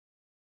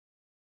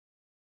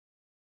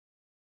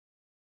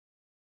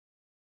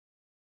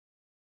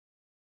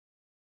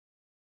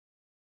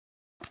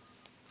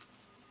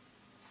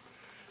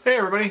Hey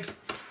everybody,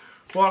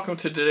 welcome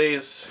to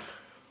today's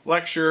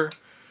lecture.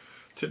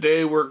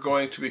 Today we're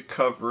going to be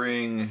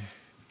covering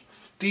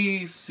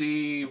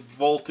DC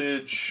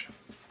voltage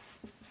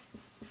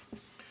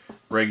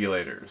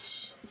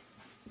regulators.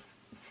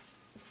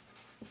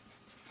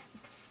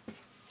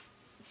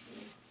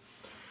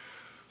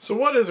 So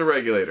what is a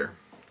regulator?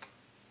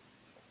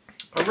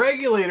 A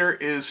regulator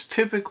is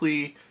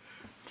typically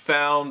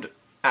found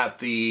at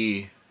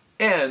the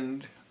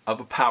end of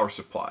a power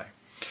supply.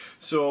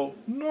 So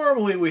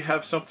normally we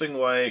have something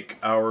like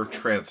our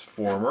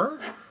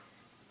transformer.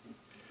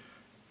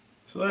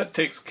 So that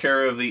takes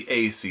care of the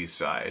AC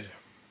side.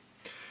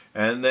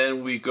 And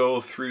then we go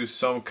through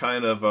some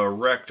kind of a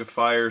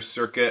rectifier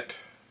circuit,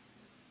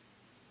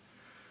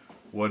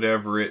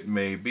 whatever it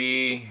may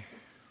be.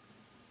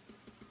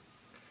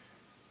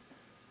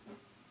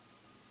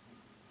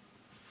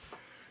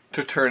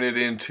 To turn it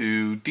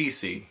into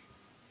DC.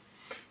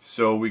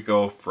 So we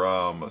go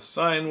from a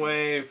sine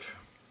wave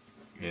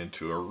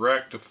into a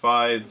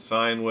rectified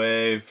sine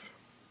wave,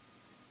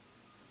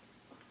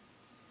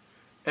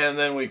 and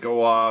then we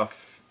go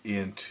off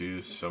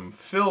into some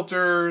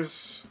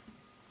filters,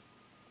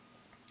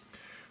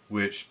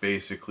 which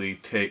basically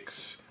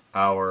takes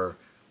our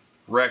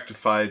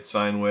rectified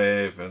sine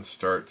wave and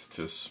starts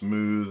to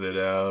smooth it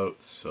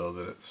out so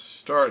that it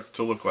starts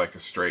to look like a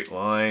straight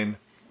line,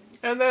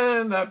 and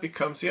then that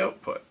becomes the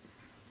output.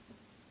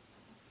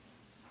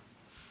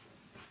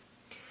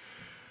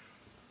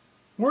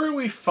 Where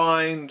we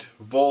find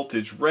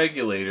voltage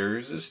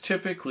regulators is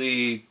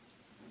typically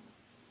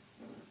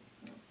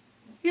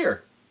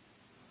here.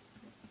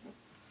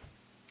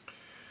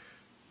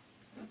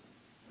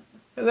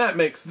 And that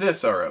makes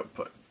this our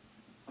output.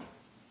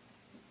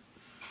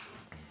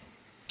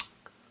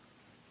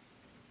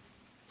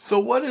 So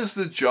what is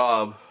the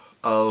job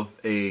of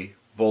a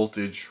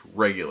voltage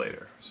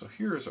regulator? So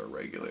here's our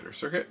regulator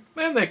circuit,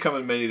 and they come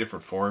in many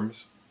different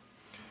forms.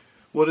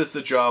 What is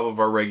the job of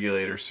our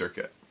regulator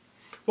circuit?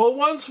 Well,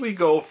 once we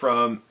go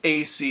from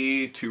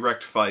AC to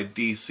rectified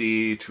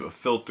DC to a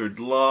filtered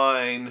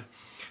line,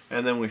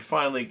 and then we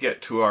finally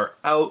get to our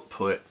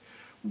output,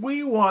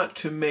 we want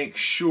to make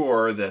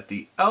sure that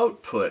the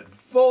output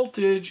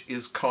voltage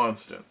is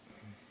constant.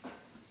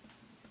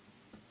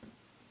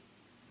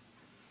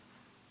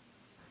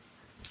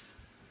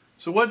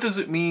 So what does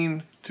it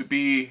mean to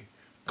be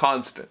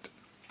constant?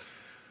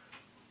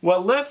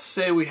 Well, let's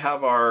say we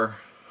have our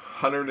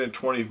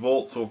 120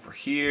 volts over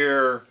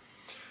here,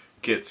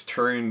 gets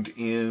turned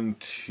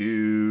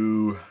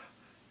into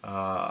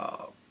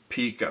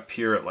peak up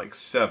here at like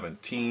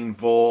 17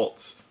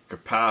 volts.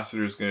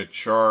 Capacitor is going to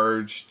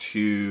charge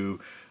to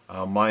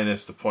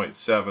minus the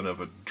 0.7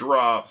 of a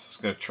drop, so it's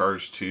going to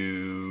charge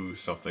to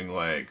something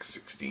like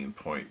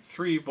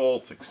 16.3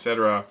 volts,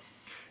 etc.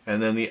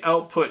 And then the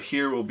output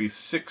here will be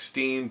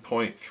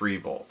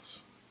 16.3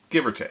 volts,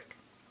 give or take.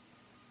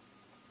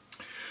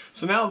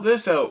 So now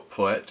this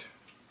output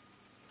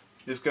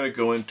is going to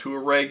go into a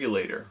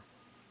regulator.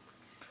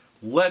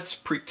 Let's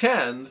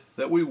pretend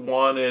that we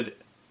wanted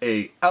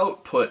an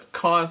output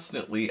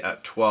constantly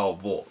at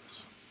 12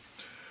 volts.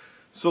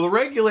 So the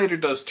regulator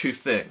does two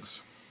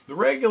things. The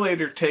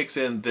regulator takes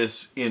in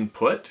this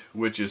input,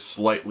 which is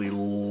slightly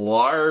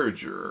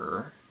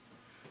larger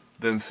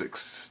than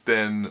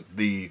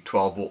the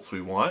 12 volts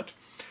we want,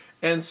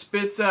 and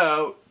spits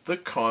out the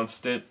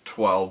constant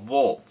 12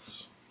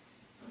 volts.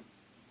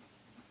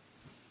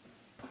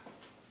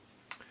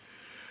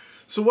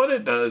 So what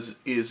it does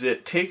is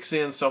it takes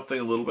in something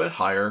a little bit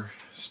higher,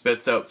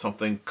 spits out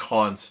something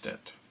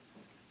constant.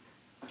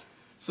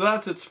 So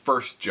that's its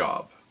first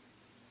job.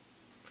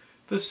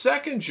 The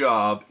second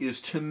job is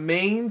to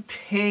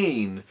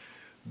maintain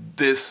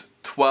this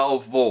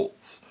 12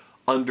 volts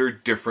under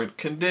different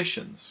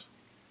conditions.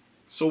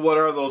 So what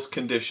are those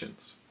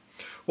conditions?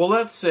 Well,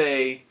 let's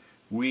say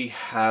we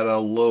had a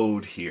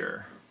load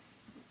here.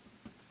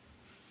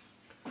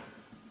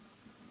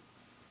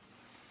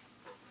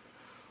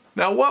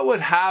 Now, what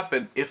would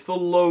happen if the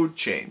load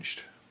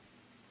changed?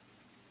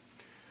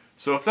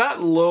 So if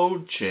that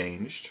load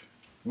changed,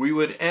 we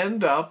would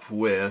end up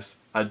with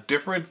a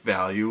different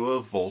value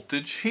of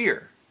voltage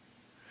here.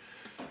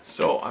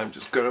 So I'm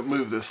just going to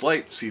move this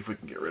light, see if we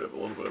can get rid of a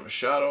little bit of a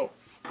shadow.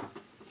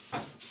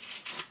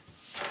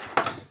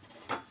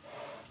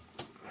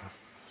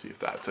 See if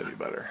that's any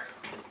better.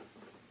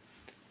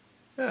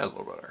 Yeah, a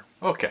little better.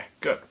 Okay,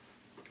 good.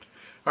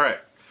 All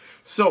right,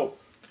 so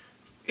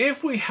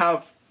if we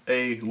have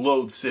a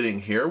load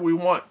sitting here, we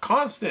want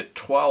constant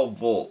 12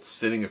 volts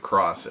sitting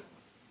across it.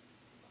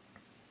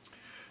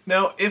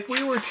 Now, if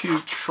we were to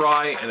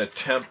try and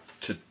attempt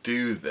to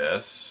do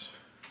this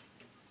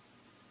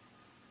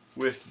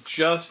with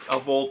just a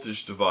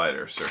voltage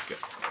divider circuit.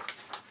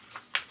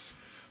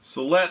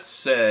 So let's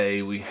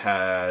say we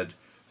had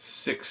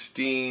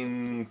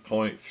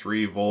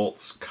 16.3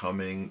 volts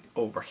coming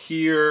over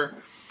here.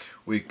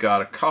 We've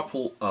got a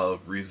couple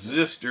of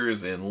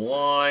resistors in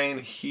line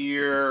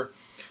here.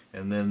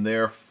 And then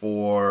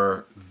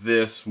therefore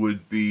this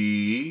would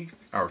be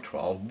our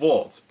 12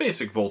 volts,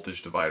 basic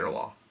voltage divider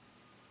law.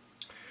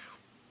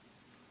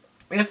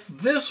 if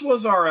this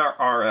was our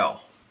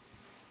RL,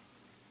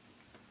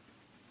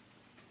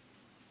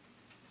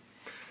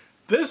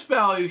 this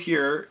value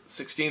here,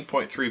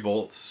 16.3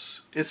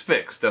 volts, is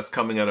fixed. That's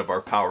coming out of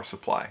our power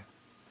supply.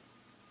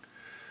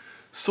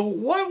 So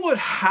what would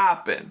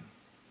happen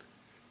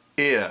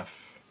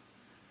if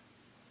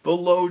the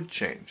load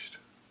changed?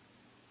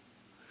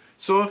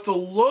 So if the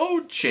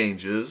load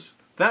changes,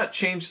 that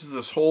changes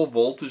this whole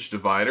voltage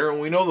divider, and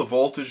we know the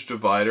voltage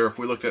divider, if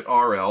we looked at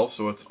RL,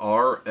 so it's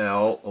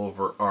RL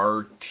over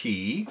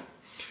RT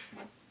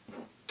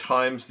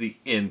times the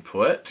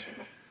input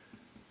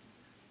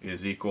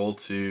is equal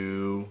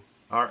to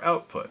our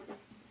output.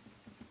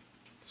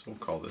 So we'll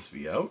call this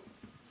V out,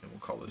 and we'll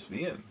call this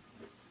V in,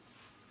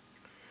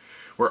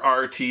 where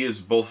RT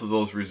is both of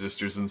those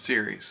resistors in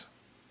series.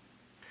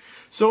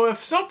 So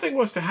if something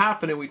was to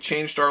happen and we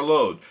changed our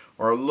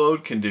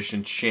load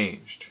condition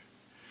changed.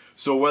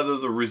 So whether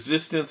the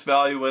resistance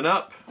value went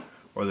up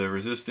or the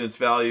resistance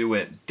value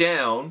went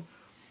down,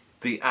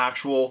 the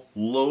actual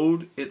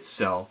load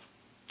itself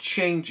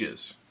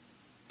changes.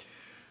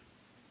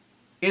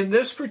 In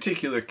this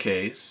particular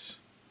case,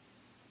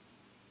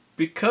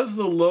 because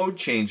the load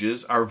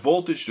changes, our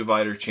voltage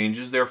divider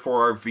changes,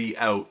 therefore our V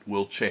out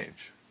will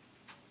change.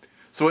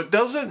 So it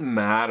doesn't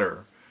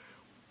matter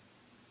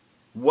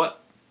what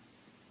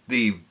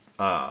the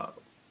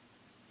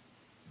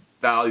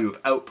value of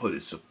output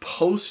is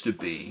supposed to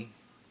be,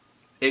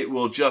 it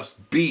will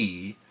just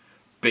be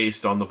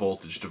based on the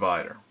voltage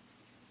divider.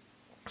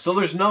 So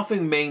there's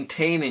nothing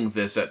maintaining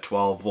this at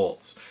 12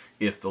 volts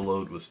if the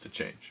load was to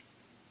change.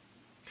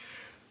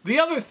 The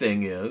other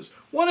thing is,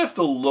 what if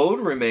the load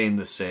remained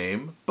the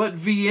same, but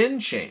V in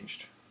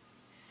changed?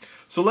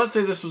 So let's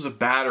say this was a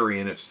battery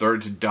and it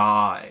started to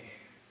die.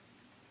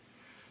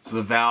 So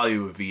the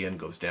value of V in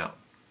goes down.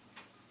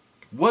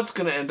 What's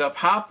going to end up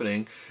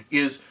happening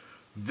is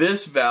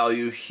this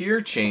value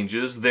here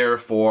changes,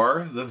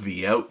 therefore the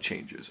V out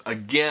changes.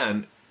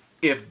 Again,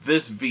 if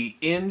this V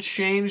in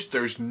changed,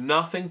 there's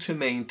nothing to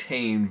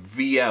maintain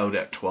V out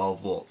at 12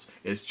 volts.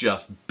 It's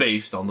just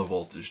based on the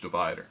voltage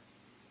divider.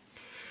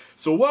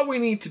 So what we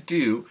need to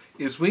do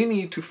is we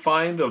need to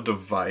find a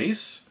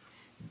device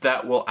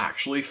that will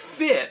actually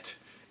fit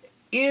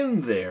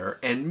in there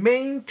and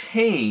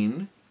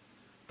maintain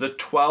the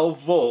 12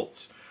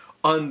 volts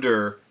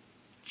under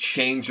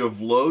change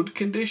of load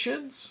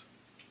conditions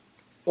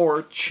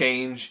or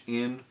change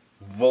in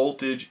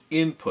voltage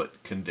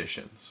input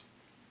conditions.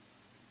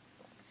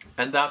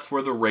 And that's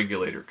where the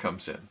regulator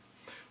comes in.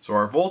 So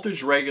our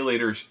voltage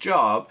regulator's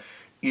job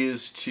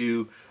is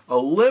to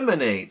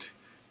eliminate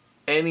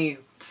any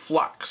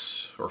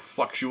flux or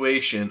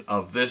fluctuation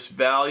of this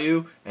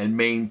value and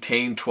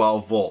maintain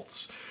 12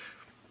 volts.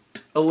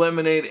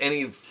 Eliminate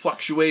any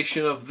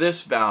fluctuation of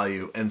this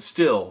value and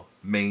still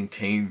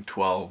maintain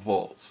 12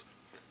 volts.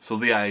 So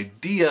the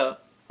idea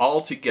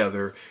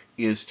altogether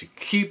is to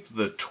keep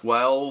the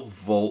 12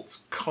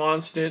 volts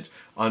constant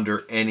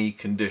under any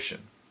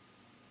condition.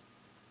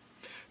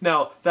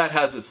 Now, that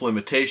has its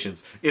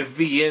limitations. If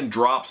V in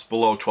drops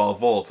below 12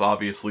 volts,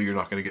 obviously you're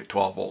not going to get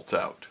 12 volts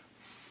out.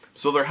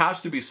 So there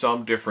has to be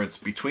some difference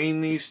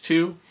between these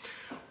two,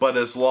 but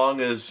as long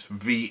as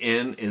V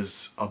in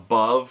is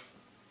above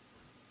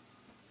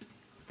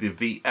the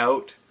V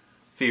out,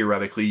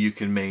 theoretically you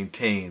can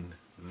maintain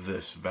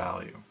this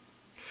value.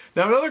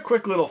 Now, another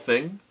quick little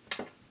thing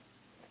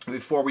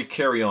before we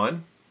carry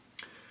on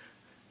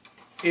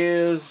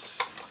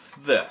is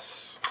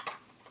this.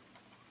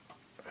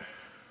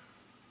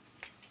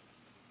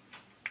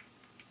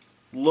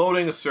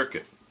 Loading a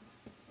circuit.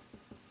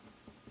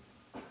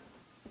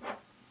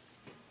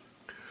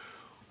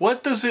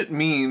 What does it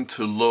mean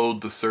to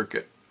load the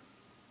circuit?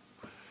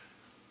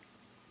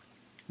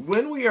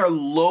 When we are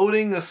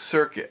loading a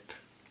circuit,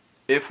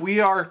 if we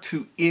are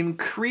to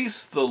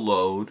increase the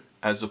load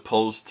as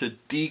opposed to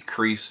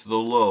decrease the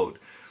load,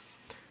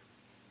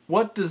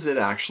 what does it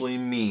actually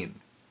mean?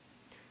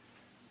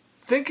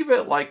 Think of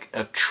it like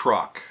a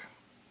truck.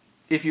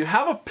 If you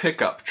have a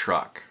pickup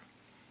truck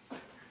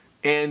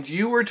and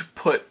you were to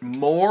put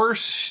more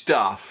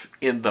stuff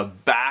in the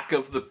back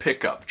of the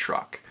pickup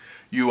truck,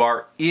 you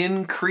are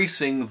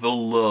increasing the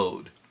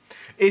load.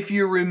 If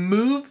you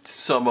removed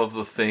some of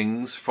the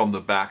things from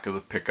the back of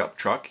the pickup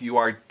truck, you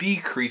are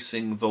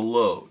decreasing the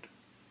load.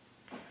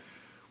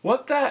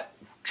 What that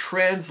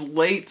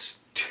translates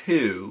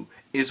to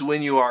is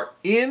when you are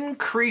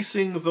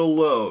increasing the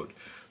load.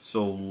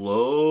 So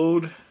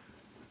load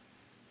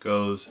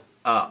goes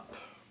up.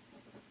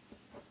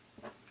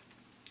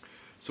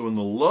 So when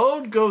the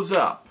load goes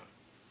up,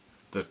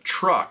 the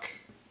truck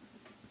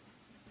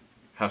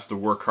has to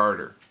work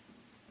harder.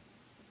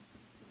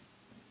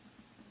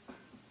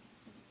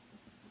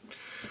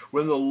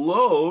 When the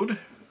load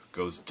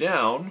goes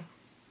down,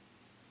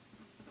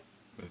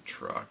 the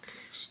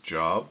truck's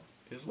job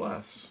is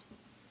less.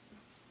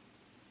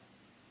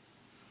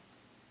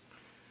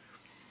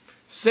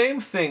 Same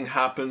thing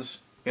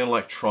happens in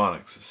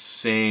electronics,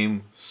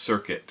 same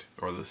circuit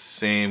or the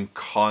same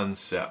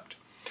concept.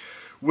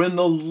 When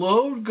the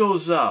load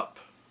goes up,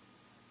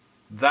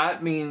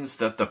 that means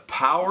that the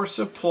power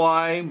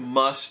supply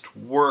must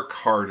work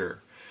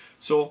harder.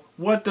 So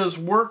what does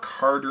work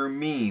harder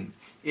mean?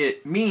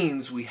 It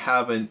means we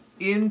have an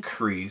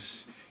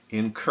increase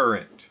in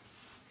current.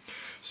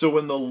 So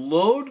when the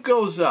load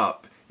goes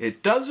up,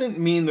 it doesn't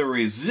mean the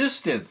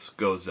resistance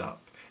goes up.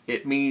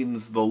 It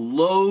means the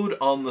load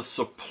on the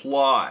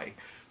supply.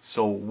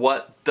 So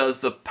what does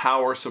the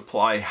power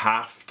supply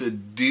have to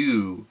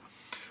do?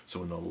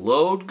 So when the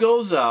load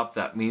goes up,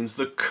 that means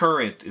the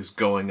current is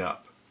going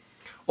up.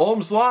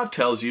 Ohm's law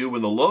tells you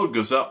when the load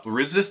goes up, the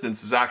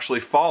resistance is actually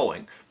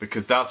falling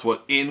because that's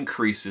what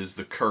increases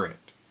the current.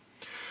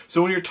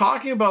 So when you're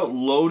talking about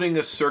loading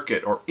a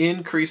circuit or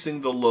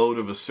increasing the load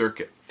of a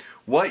circuit,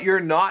 what you're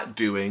not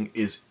doing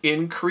is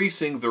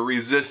increasing the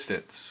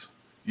resistance.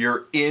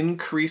 You're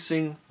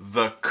increasing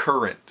the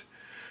current.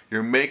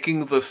 You're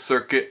making the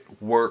circuit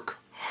work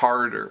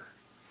harder.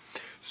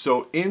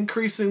 So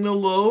increasing the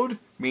load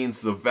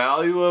means the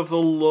value of the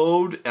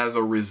load as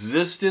a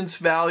resistance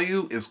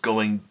value is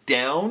going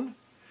down,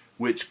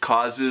 which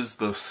causes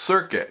the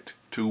circuit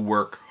to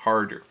work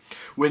harder.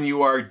 When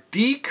you are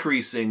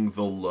decreasing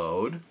the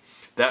load,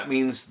 that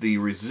means the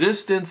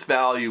resistance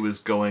value is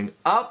going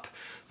up,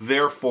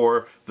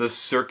 therefore the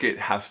circuit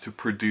has to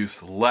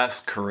produce less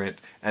current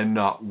and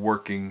not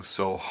working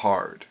so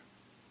hard.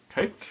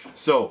 Okay,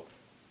 so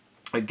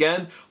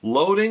again,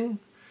 loading,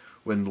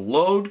 when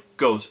load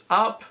goes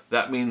up,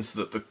 that means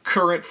that the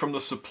current from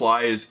the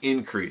supply is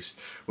increased.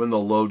 When the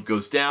load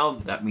goes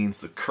down, that means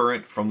the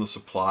current from the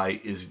supply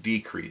is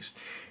decreased.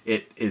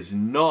 It is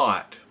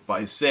not,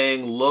 by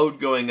saying load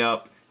going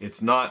up,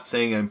 it's not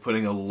saying I'm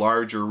putting a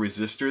larger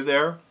resistor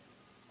there.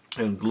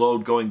 And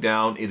load going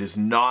down, it is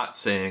not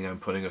saying I'm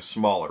putting a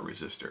smaller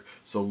resistor.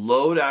 So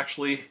load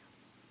actually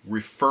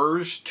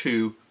refers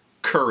to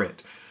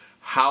current.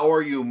 How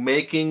are you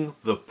making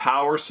the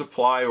power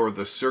supply or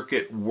the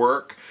circuit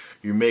work?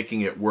 You're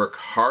making it work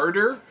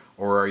harder,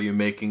 or are you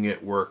making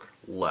it work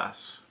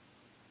less?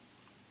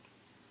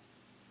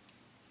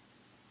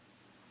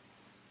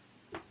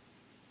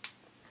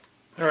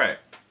 All right.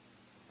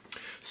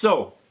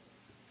 So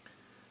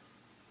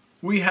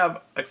we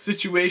have a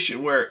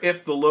situation where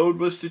if the load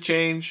was to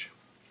change,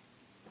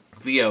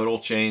 V out will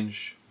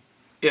change.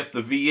 If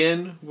the V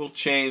in will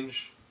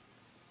change,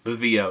 the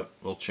V out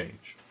will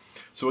change.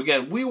 So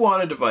again, we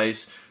want a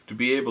device to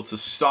be able to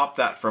stop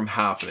that from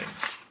happening.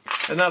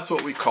 And that's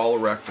what we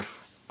call a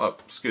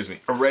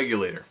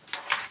regulator.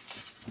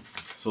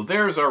 So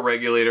there's our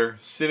regulator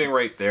sitting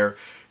right there.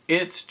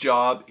 Its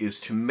job is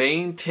to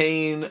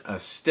maintain a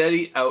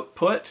steady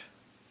output.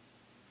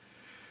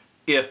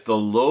 If the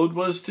load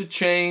was to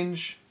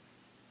change,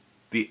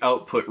 the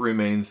output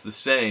remains the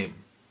same.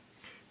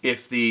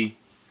 If the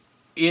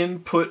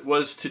input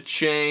was to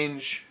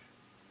change,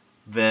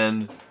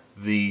 then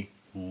the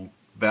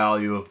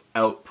value of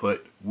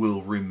output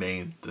will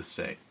remain the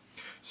same.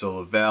 So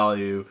the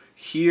value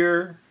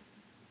here,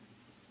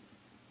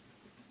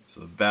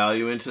 so the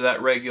value into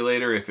that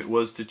regulator, if it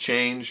was to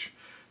change,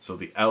 so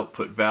the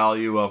output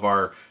value of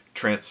our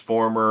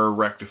transformer,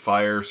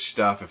 rectifier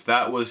stuff, if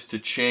that was to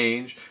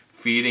change,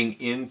 feeding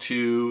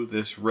into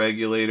this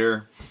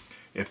regulator,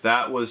 if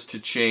that was to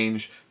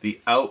change,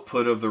 the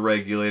output of the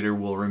regulator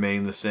will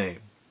remain the same.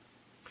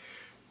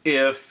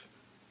 If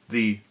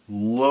the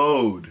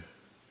load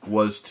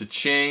was to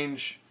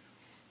change,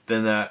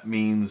 then that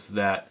means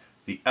that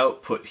the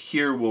output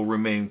here will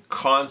remain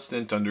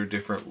constant under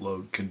different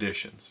load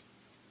conditions.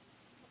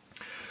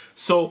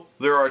 So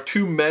there are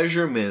two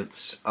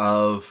measurements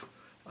of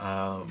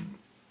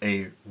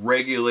a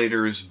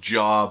regulator's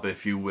job,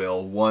 if you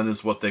will. One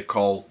is what they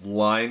call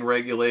line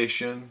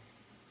regulation.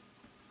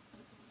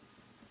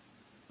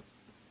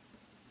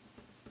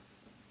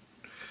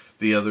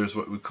 The other is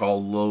what we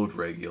call load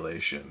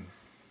regulation.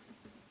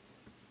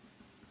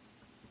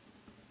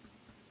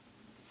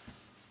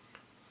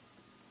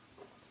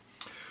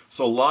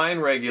 So line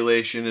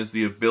regulation is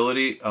the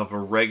ability of a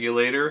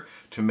regulator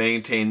to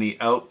maintain the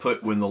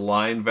output when the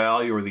line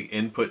value or the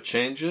input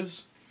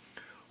changes.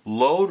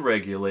 Load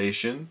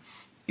regulation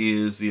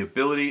is the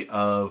ability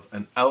of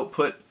an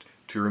output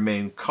to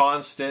remain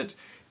constant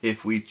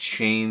if we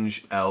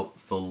change out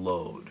the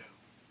load.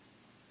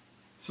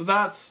 So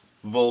that's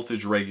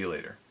voltage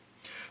regulator.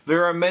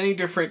 There are many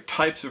different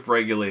types of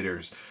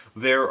regulators.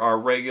 There are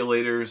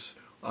regulators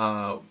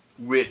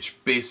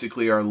which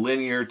basically are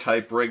linear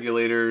type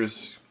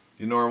regulators.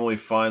 You normally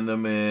find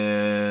them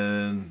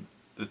in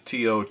the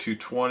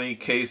TO220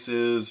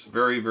 cases,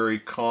 very, very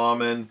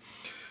common.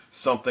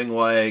 Something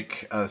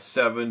like a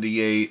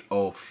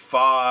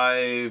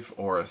 7805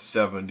 or a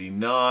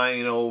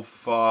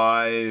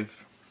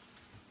 7905.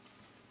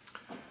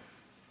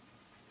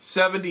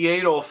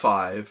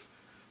 7805,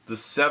 the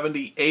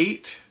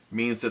 78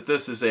 means that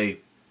this is a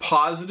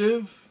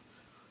positive,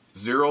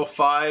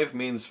 05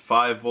 means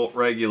 5-volt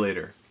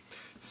regulator.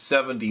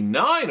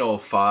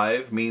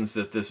 7905 means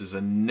that this is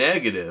a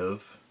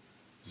negative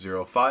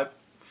 05,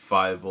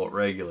 5-volt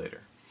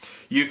regulator.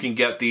 You can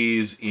get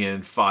these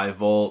in 5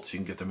 volts, you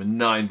can get them in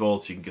 9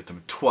 volts, you can get them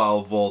in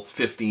 12 volts,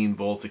 15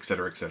 volts,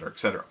 etc., etc.,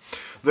 etc.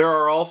 There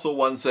are also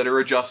ones that are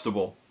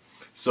adjustable.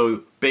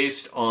 So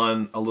based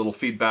on a little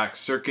feedback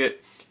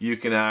circuit, you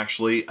can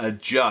actually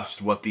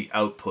adjust what the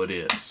output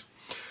is.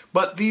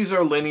 But these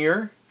are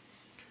linear,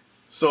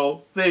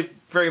 so they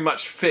very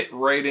much fit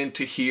right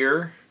into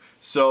here.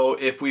 So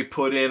if we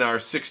put in our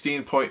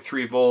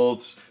 16.3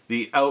 volts,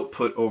 the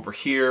output over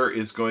here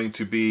is going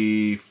to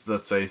be,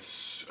 let's say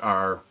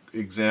our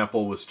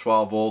example was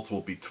 12 volts,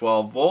 will be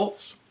 12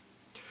 volts.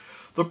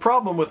 The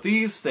problem with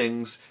these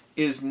things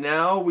is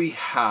now we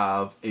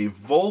have a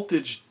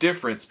voltage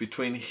difference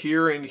between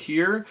here and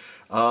here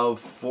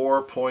of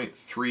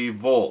 4.3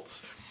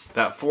 volts.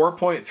 That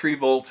 4.3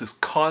 volts is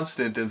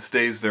constant and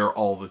stays there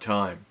all the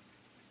time.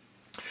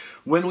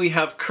 When we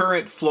have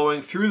current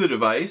flowing through the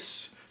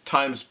device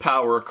times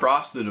power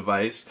across the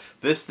device,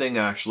 this thing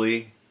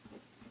actually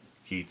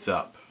heats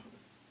up.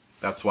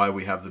 That's why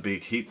we have the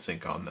big heat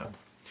sink on them.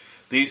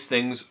 These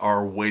things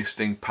are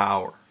wasting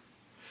power.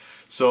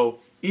 So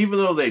even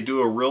though they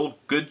do a real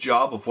good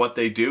job of what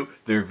they do,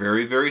 they're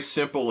very, very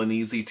simple and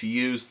easy to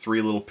use.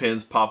 3 little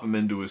pins, pop them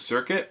into a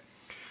circuit.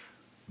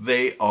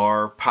 They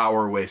are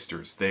power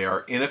wasters. They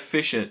are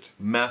inefficient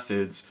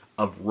methods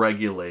of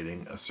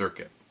regulating a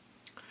circuit.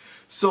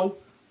 So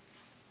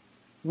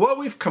what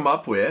we've come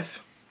up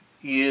with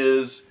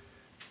is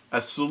a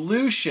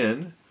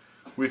solution.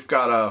 We've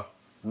got a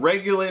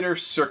regulator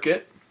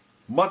circuit,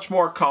 much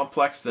more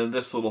complex than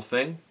this little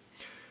thing,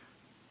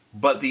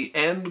 but the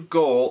end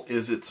goal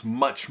is it's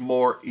much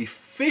more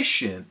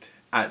efficient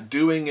at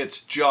doing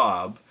its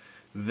job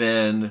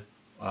than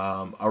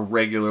a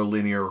regular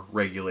linear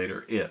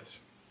regulator is.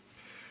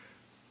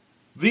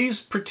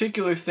 These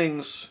particular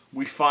things,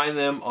 we find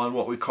them on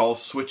what we call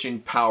switching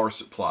power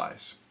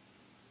supplies.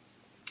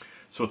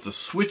 So it's a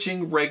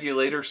switching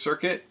regulator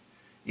circuit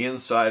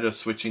inside a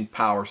switching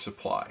power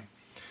supply.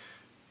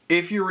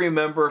 If you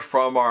remember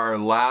from our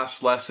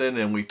last lesson,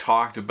 and we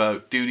talked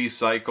about duty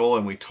cycle,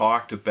 and we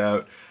talked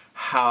about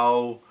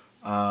how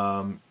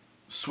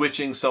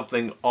switching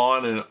something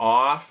on and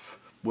off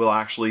will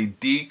actually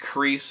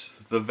decrease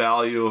the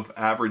value of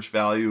average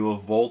value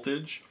of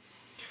voltage,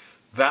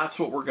 that's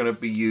what we're going to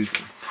be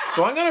using.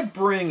 So I'm going to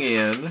bring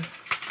in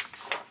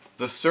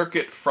the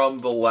circuit from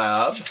the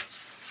lab.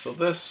 So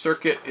this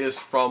circuit is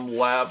from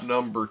lab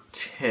number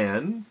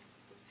 10.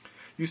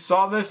 You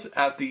saw this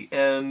at the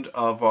end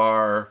of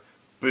our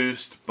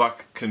boost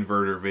buck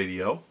converter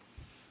video.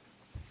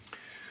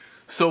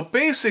 So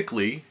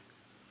basically,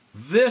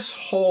 this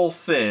whole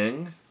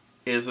thing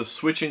is a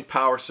switching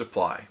power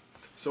supply.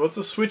 So it's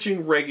a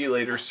switching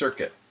regulator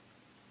circuit.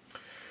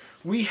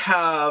 We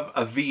have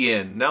a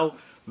V-in. Now,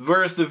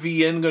 where's the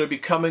V-in going to be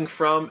coming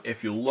from?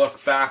 If you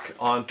look back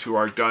onto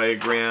our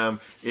diagram,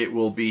 it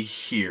will be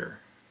here.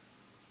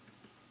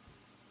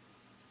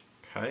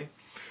 Okay,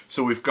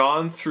 so we've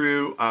gone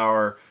through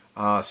our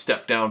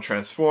step-down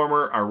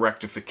transformer, our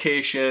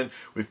rectification,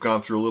 we've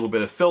gone through a little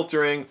bit of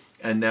filtering,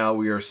 and now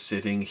we are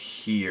sitting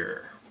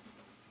here.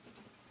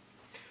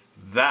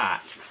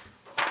 That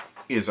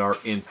is our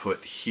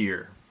input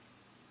here.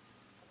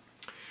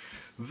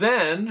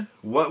 Then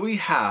what we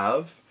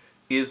have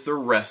is the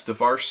rest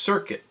of our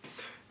circuit.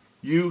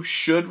 You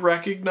should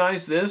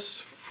recognize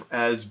this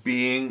as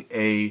being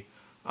a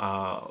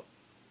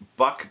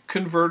buck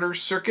converter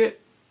circuit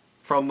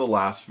from the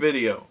last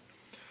video.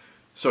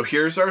 So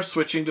here's our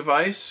switching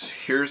device,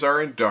 here's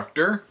our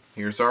inductor,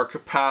 here's our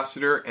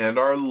capacitor and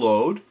our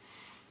load,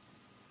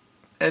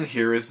 and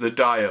here is the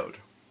diode.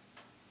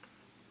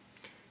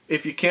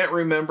 If you can't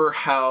remember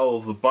how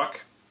the buck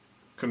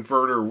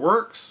converter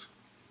works,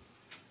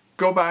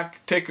 go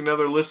back, take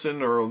another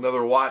listen or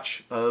another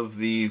watch of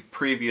the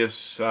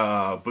previous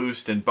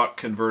boost and buck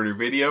converter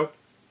video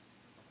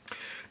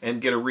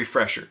and get a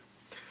refresher.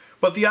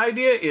 But the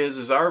idea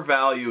is our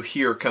value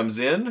here comes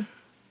in.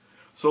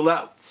 So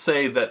let's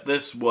say that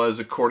this was,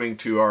 according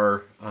to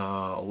our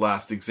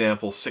last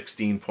example,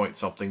 16 point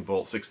something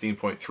volts,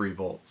 16.3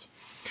 volts.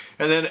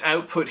 And then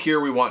output here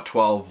we want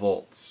 12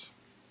 volts.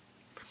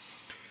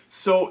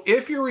 So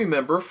if you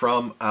remember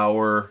from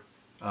our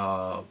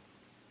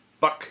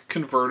buck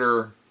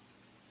converter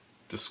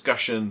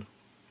discussion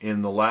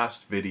in the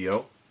last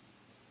video,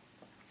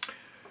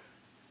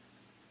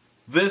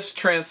 this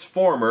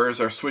transformer is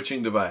our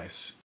switching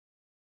device.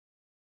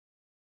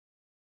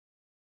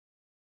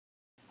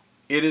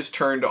 It is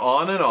turned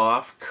on and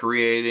off,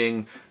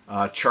 creating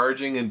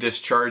charging and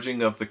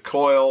discharging of the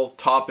coil,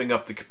 topping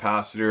up the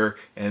capacitor,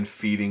 and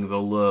feeding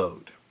the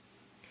load.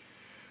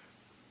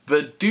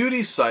 The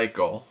duty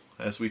cycle,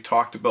 as we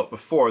talked about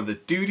before, the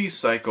duty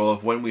cycle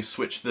of when we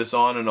switch this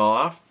on and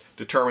off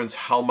determines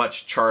how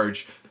much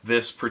charge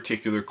this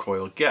particular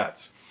coil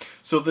gets.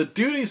 So the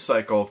duty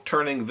cycle of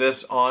turning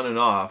this on and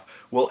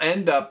off will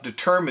end up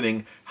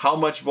determining how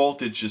much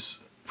voltage is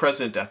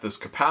present at this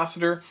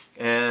capacitor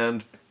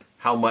and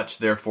how much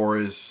therefore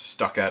is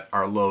stuck at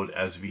our load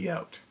as V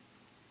out.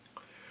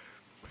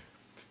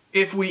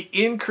 If we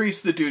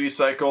increase the duty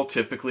cycle,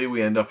 typically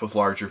we end up with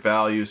larger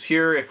values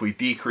here. If we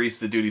decrease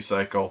the duty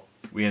cycle,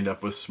 we end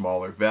up with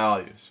smaller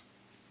values.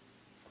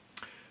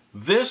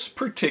 This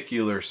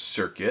particular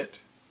circuit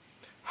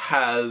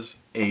has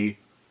a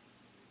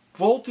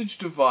voltage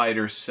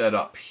divider set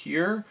up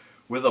here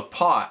with a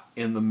pot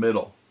in the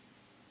middle.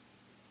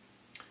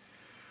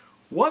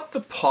 What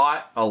the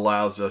pot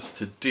allows us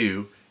to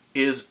do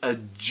is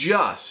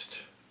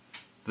adjust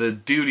the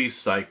duty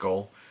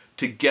cycle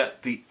to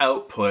get the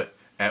output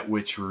at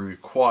which we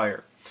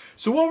require.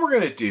 So what we're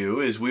going to do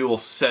is we will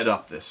set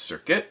up this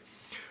circuit.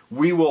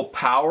 We will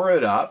power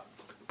it up,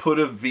 put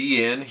a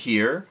V in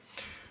here.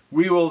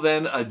 We will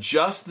then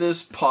adjust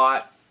this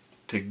pot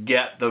to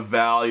get the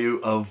value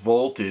of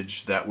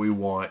voltage that we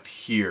want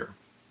here.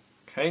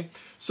 Okay,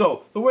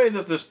 so the way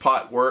that this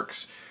pot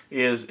works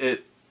is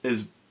it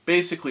is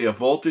basically a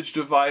voltage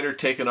divider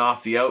taken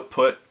off the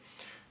output.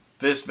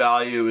 This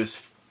value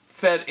is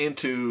fed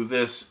into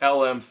this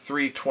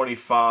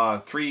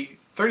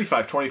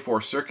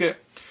LM3524 circuit,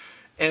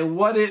 and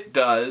what it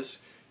does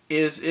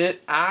is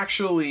it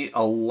actually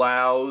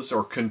allows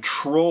or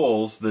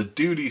controls the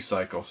duty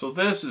cycle. So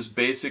this is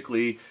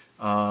basically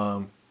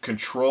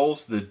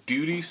controls the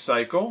duty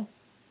cycle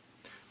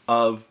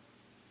of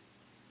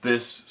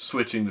this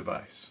switching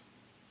device.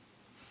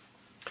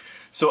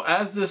 So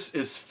as this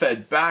is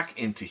fed back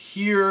into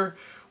here,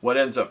 what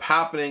ends up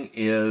happening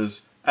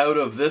is out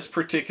of this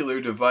particular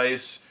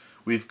device,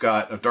 we've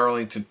got a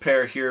Darlington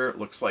pair here. It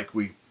looks like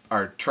we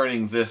are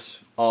turning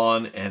this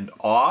on and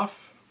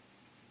off,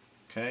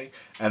 okay,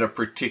 at a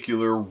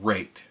particular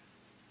rate.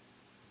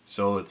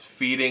 So it's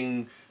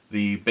feeding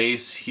the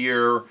base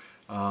here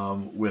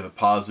with a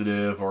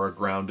positive or a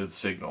grounded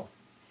signal.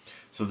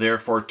 So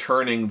therefore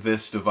turning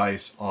this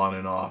device on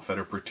and off at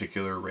a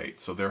particular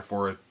rate. So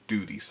therefore a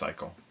duty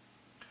cycle.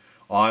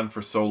 On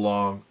for so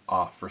long,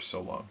 off for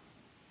so long.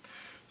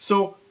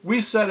 So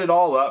we set it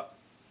all up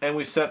and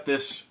we set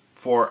this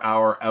for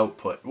our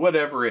output,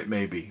 whatever it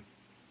may be.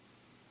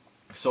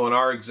 So in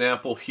our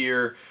example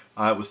here,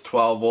 it was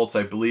 12 volts.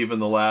 I believe in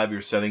the lab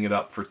you're setting it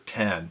up for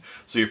 10.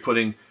 So you're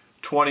putting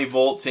 20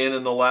 volts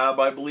in the lab,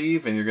 I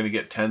believe, and you're going to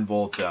get 10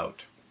 volts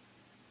out.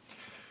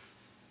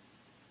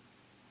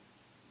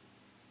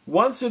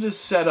 Once it is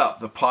set up,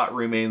 the pot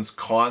remains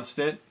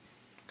constant.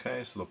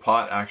 Okay, so the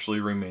pot actually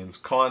remains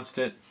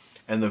constant,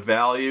 and the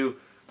value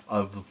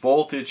of the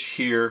voltage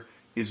here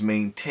is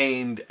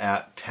maintained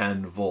at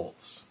 10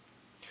 volts.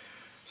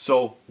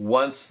 So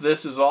once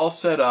this is all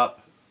set up,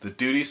 the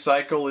duty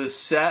cycle is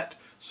set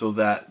so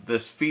that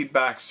this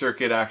feedback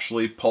circuit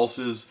actually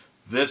pulses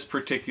this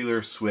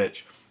particular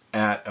switch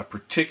at a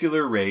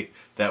particular rate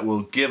that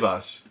will give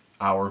us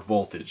our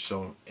voltage.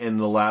 So in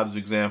the lab's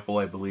example,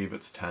 I believe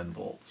it's 10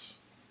 volts.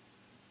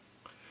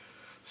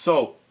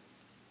 So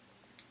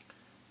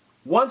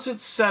once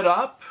it's set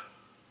up,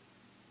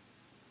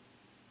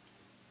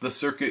 the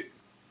circuit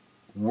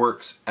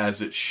works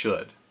as it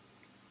should.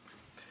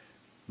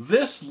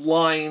 This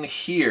line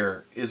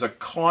here is a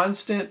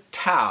constant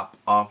tap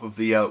off of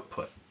the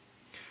output.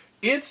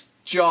 Its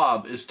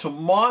job is to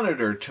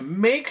monitor to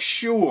make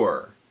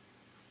sure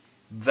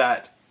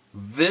that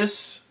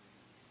this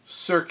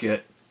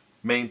circuit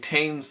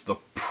maintains the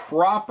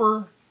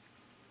proper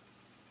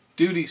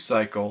duty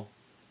cycle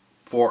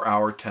for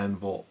our 10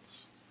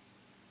 volts.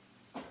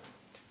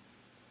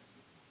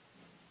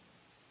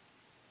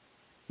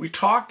 We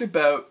talked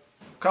about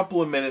a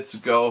couple of minutes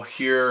ago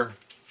here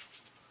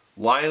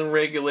line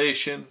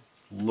regulation,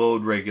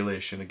 load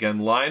regulation. Again,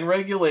 line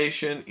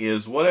regulation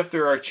is what if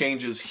there are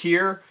changes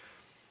here,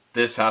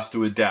 this has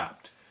to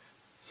adapt.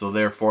 So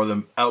therefore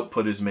the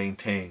output is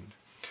maintained.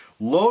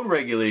 Load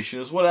regulation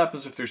is what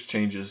happens if there's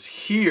changes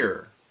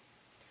here.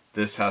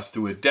 This has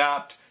to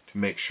adapt to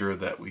make sure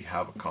that we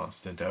have a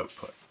constant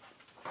output.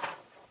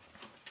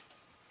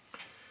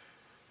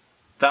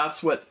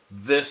 That's what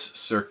this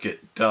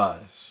circuit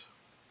does.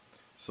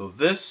 So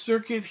this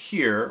circuit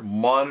here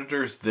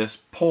monitors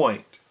this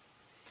point.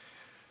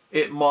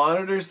 It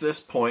monitors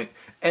this point,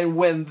 and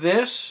when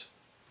this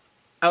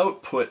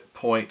output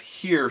point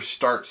here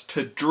starts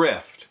to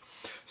drift,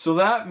 so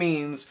that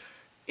means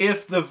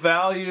if the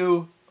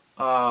value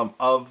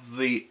of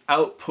the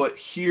output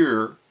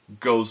here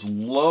goes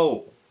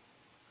low,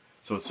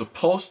 so it's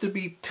supposed to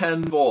be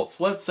 10 volts,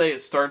 let's say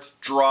it starts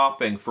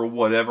dropping for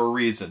whatever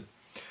reason,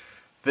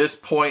 this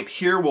point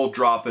here will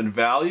drop in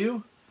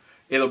value.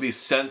 It'll be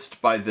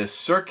sensed by this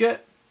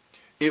circuit.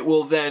 It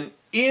will then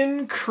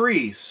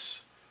increase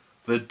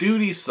the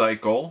duty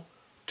cycle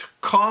to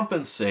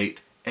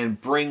compensate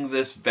and bring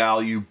this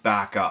value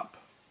back up.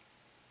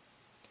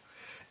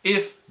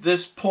 If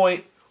this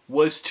point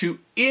was to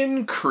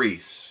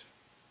increase,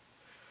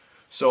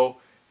 so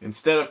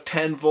instead of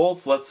 10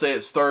 volts, let's say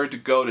it started to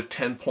go to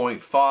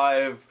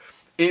 10.5,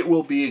 it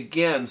will be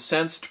again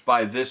sensed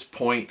by this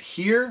point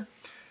here.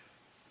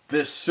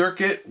 This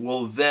circuit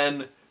will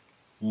then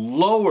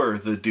lower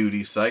the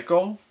duty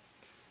cycle,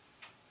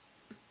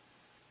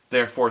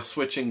 therefore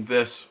switching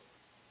this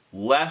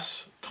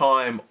less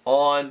time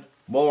on,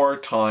 more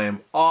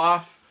time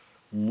off,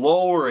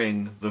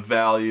 lowering the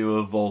value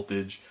of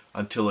voltage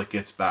until it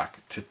gets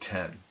back to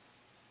 10.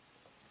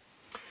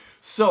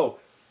 So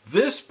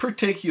this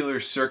particular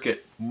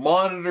circuit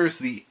monitors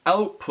the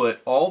output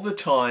all the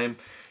time.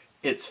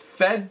 It's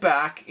fed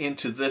back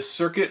into this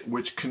circuit,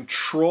 which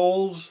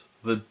controls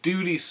the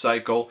duty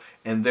cycle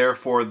and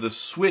therefore the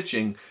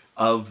switching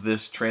of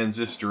this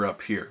transistor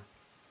up here.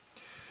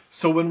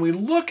 So when we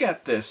look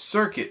at this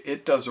circuit,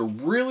 it does a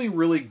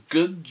really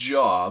good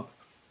job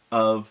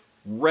of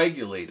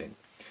regulating.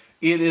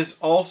 It is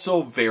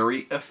also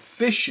very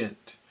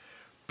efficient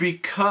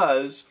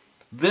because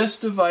this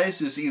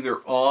device is either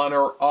on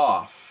or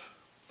off.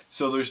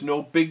 So there's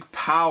no big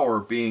power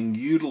being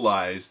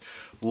utilized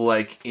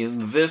like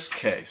in this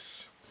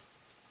case.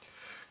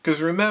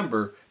 Because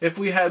remember, if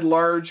we had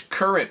large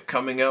current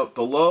coming out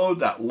the load,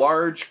 that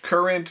large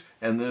current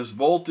and this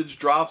voltage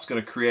drop is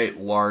going to create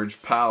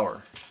large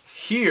power.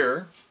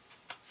 Here,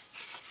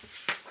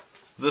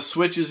 the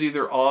switch is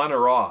either on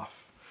or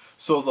off.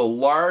 So the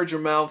large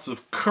amounts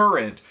of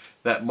current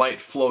that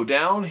might flow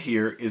down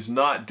here is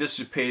not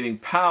dissipating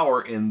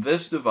power in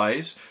this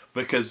device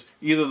because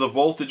either the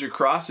voltage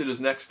across it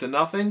is next to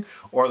nothing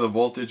or the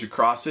voltage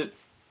across it,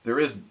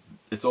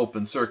 it's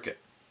open circuit.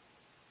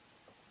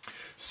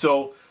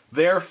 So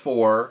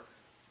therefore,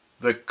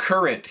 the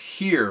current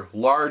here,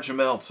 large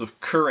amounts of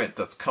current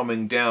that's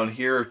coming down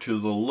here to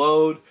the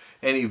load,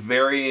 any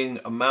varying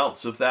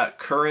amounts of that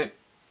current,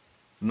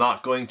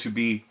 not going to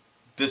be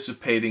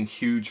dissipating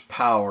huge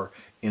power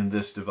in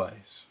this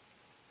device.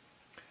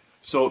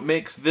 So it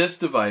makes this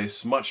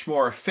device much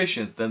more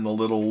efficient than the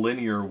little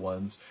linear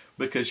ones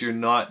because you're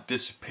not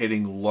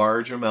dissipating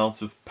large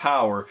amounts of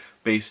power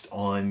based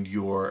on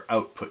your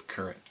output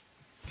current.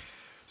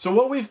 So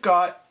what we've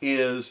got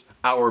is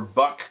our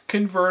buck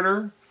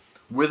converter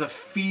with a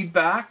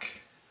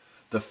feedback.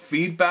 The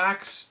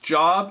feedback's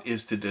job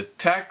is to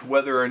detect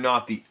whether or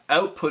not the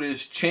output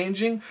is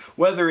changing,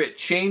 whether it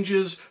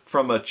changes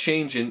from a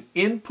change in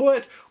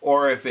input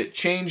or if it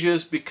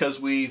changes because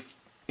we've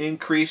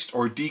increased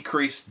or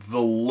decreased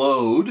the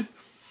load.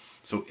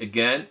 So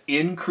again,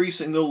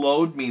 increasing the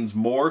load means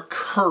more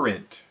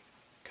current.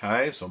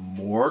 Okay, so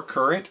more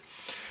current.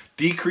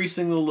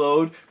 Decreasing the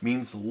load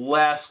means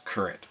less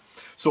current.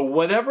 So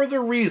whatever the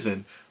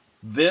reason,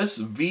 this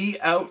V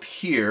out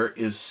here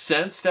is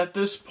sensed at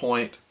this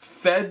point,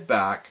 fed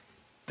back.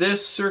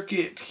 This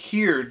circuit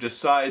here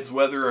decides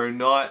whether or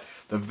not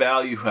the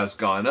value has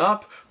gone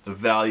up, the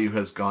value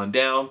has gone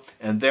down,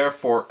 and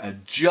therefore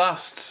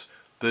adjusts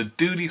the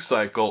duty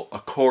cycle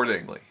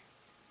accordingly.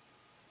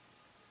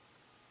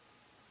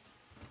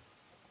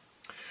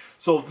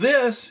 So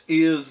this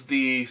is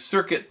the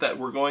circuit that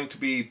we're going to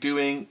be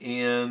doing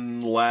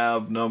in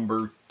lab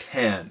number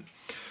 10.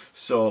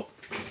 So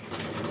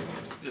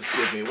just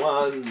give me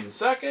 1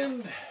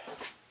 second.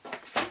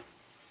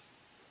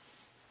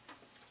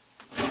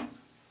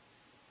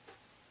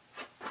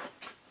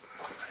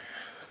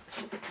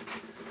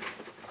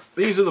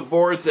 These are the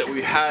boards that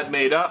we had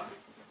made up.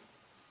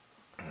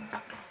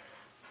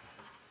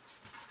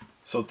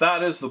 So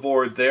that is the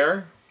board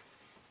there.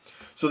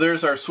 So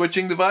there's our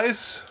switching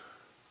device.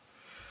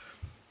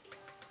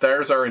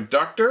 There's our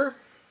inductor.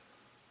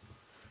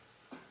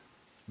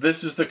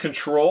 This is the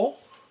control.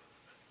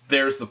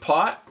 There's the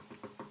pot.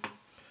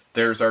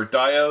 There's our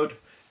diode,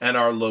 and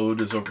our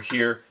load is over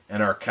here,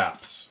 and our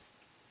caps.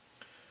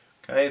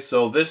 Okay,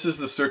 so this is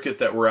the circuit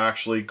that we're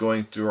actually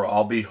going to, or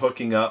I'll be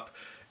hooking up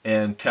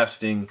and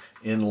testing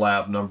in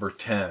lab number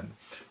 10.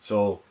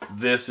 So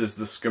this is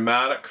the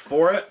schematic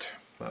for it.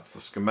 That's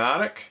the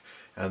schematic,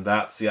 and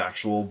that's the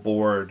actual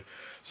board.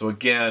 So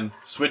again,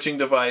 switching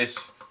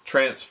device,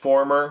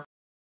 transformer.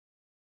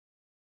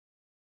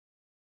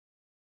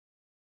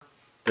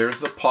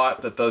 There's the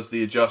pot that does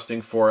the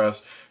adjusting for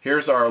us.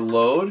 Here's our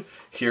load.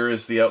 Here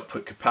is the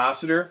output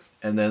capacitor.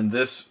 And then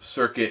this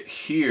circuit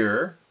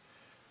here,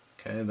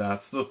 okay,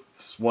 that's the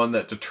one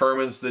that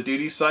determines the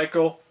duty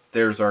cycle.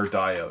 There's our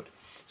diode.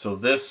 So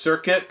this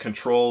circuit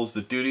controls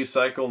the duty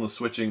cycle, and the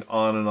switching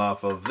on and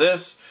off of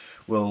this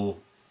will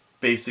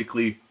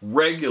basically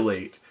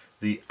regulate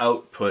the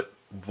output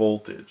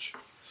voltage.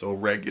 So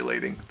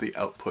regulating the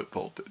output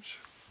voltage.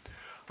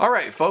 All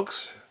right,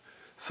 folks.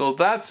 So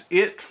that's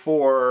it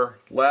for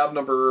lab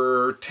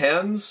number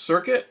 10's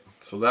circuit.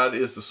 So that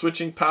is the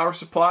switching power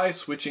supply,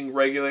 switching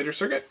regulator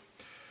circuit.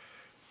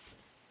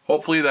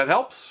 Hopefully that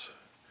helps.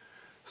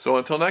 So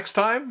until next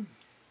time,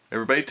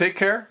 everybody take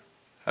care.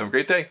 Have a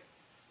great day.